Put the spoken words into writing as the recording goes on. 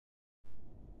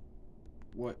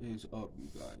What is up, you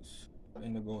guys?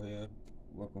 Indigo here.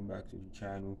 Welcome back to the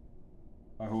channel.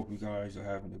 I hope you guys are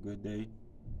having a good day.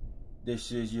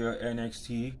 This is your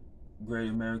NXT Great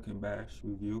American Bash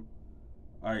review.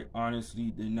 I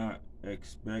honestly did not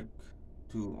expect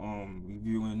to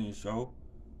review in this show,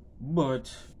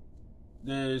 but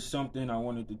there's something I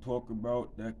wanted to talk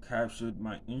about that captured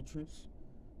my interest,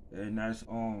 and that's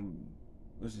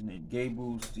what's his name?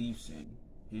 Gable Steveson,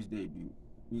 his debut.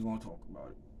 We're gonna talk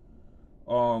about it.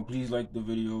 Please like the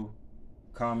video,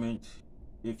 comment.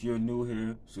 If you're new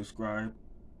here, subscribe.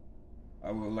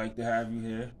 I would like to have you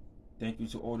here. Thank you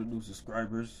to all the new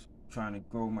subscribers trying to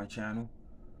grow my channel.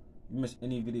 If you miss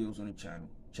any videos on the channel,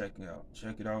 check it out.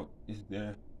 Check it out. It's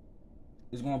there.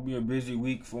 It's gonna be a busy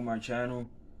week for my channel,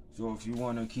 so if you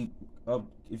wanna keep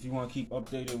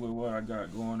updated with what I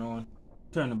got going on,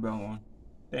 turn the bell on.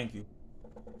 Thank you.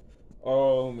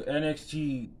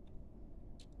 NXT.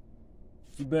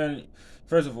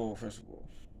 First of all,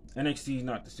 NXT is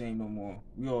not the same no more.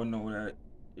 We all know that.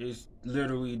 It's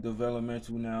literally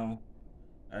developmental now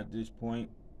at this point.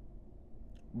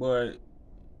 But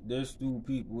there's still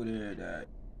people there that,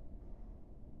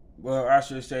 well, I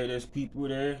should say there's people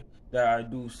there that I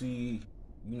do see,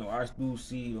 I do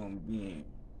see them being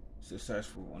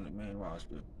successful on the main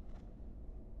roster.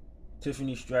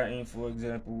 Tiffany Stratton, for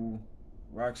example,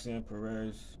 Roxanne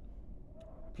Perez,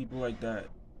 people like that.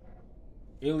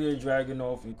 Ilya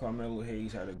Dragunov and Carmelo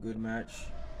Hayes had a good match.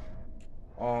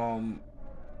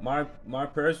 My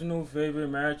personal favorite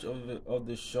match of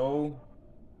the show,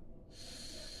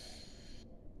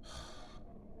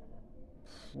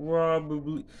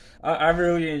 probably, I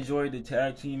really enjoyed the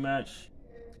tag team match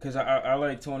because I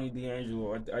like Tony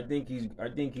D'Angelo. I think he's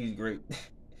great.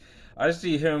 I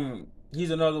see him. He's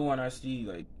another one I see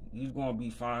like he's gonna be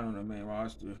fine on the main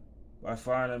roster. By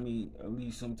fine I mean at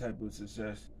least some type of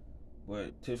success.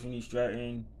 But Tiffany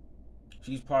Stratton,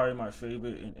 she's probably my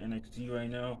favorite in NXT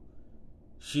right now.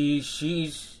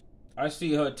 I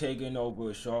see her taking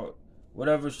over Charlotte.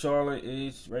 Whatever Charlotte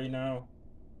is right now,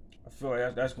 I feel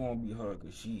like that's gonna be her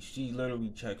because she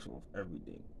literally checks off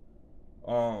everything.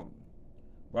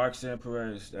 Roxanne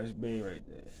Perez, that's Bay right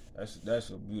there.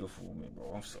 That's a beautiful woman,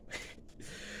 bro. I'm sorry.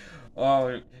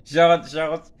 Shout out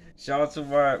to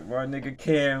my nigga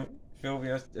Cam. Feel me?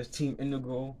 That's Team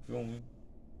Indigo. Feel me?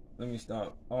 Let me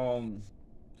stop. I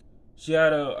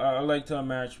liked her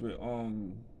match with I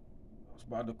was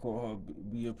about to call her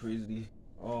Bea Priestley.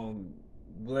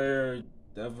 Blair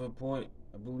Davenport,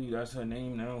 I believe that's her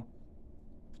name now.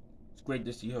 It's great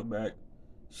to see her back.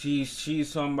 She's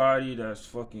somebody that's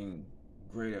fucking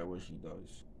great at what she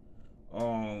does.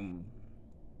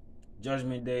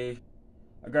 Judgment Day.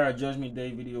 I got a Judgment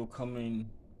Day video coming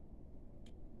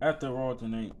after Raw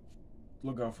tonight.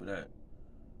 Look out for that.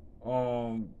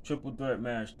 Triple threat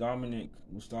match, Dominik,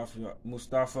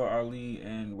 Mustafa Ali,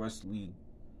 and Wesley.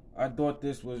 I thought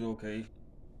this was okay.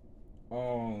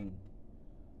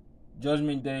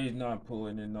 Judgment Day is not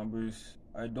pulling the numbers.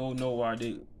 I don't know why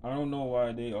they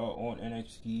are on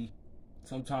NXT.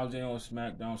 Sometimes they on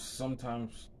SmackDown.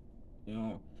 Sometimes,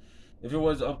 if it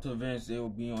was up to Vince, they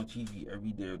would be on TV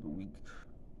every day of the week.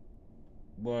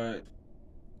 But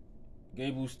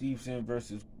Gable Steveson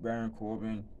versus Baron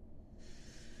Corbin.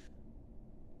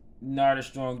 Not a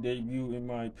strong debut in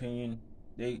my opinion.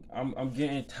 I'm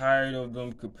getting tired of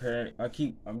them comparing. I'm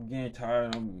getting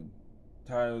tired of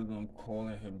them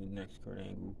calling him the next Kurt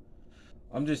Angle.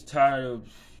 I'm just tired of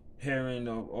hearing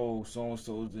of so and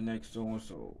so is the next so and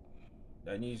so.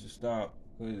 That needs to stop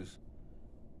because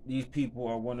these people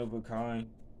are one of a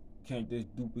kind. Can't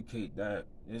just duplicate that.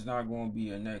 There's not going to be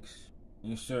a next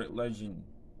insert legend.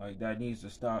 Like that needs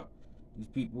to stop. These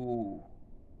people,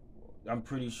 I'm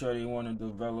pretty sure they want to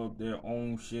develop their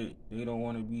own shit. They don't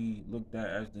want to be looked at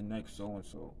as the next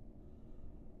so-and-so.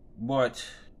 But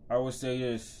I would say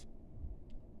this.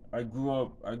 I grew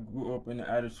up in the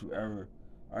Attitude Era.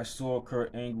 I saw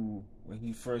Kurt Angle when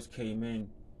he first came in.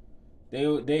 They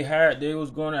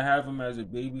was gonna have him as a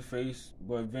babyface,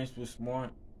 but Vince was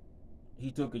smart. He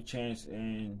took a chance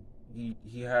and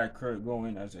he had Kurt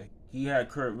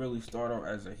really start out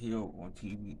as a heel on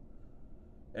TV.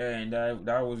 And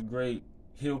that was great.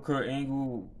 Heel Kurt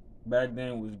Angle back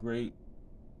then was great,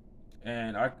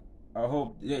 and I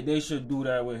hope they should do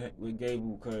that with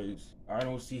Gable because I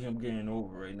don't see him getting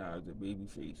over right now as a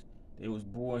babyface. They was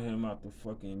booing him out the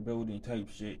fucking building type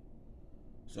shit.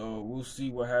 So we'll see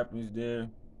what happens there.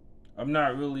 I'm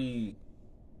not really,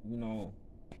 I'm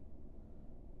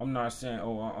not saying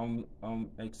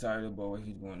I'm excited about what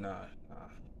he's going. Nah.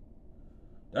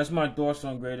 That's my thoughts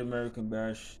on Great American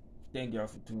Bash. Thank y'all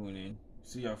for tuning in.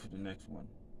 See y'all for the next one.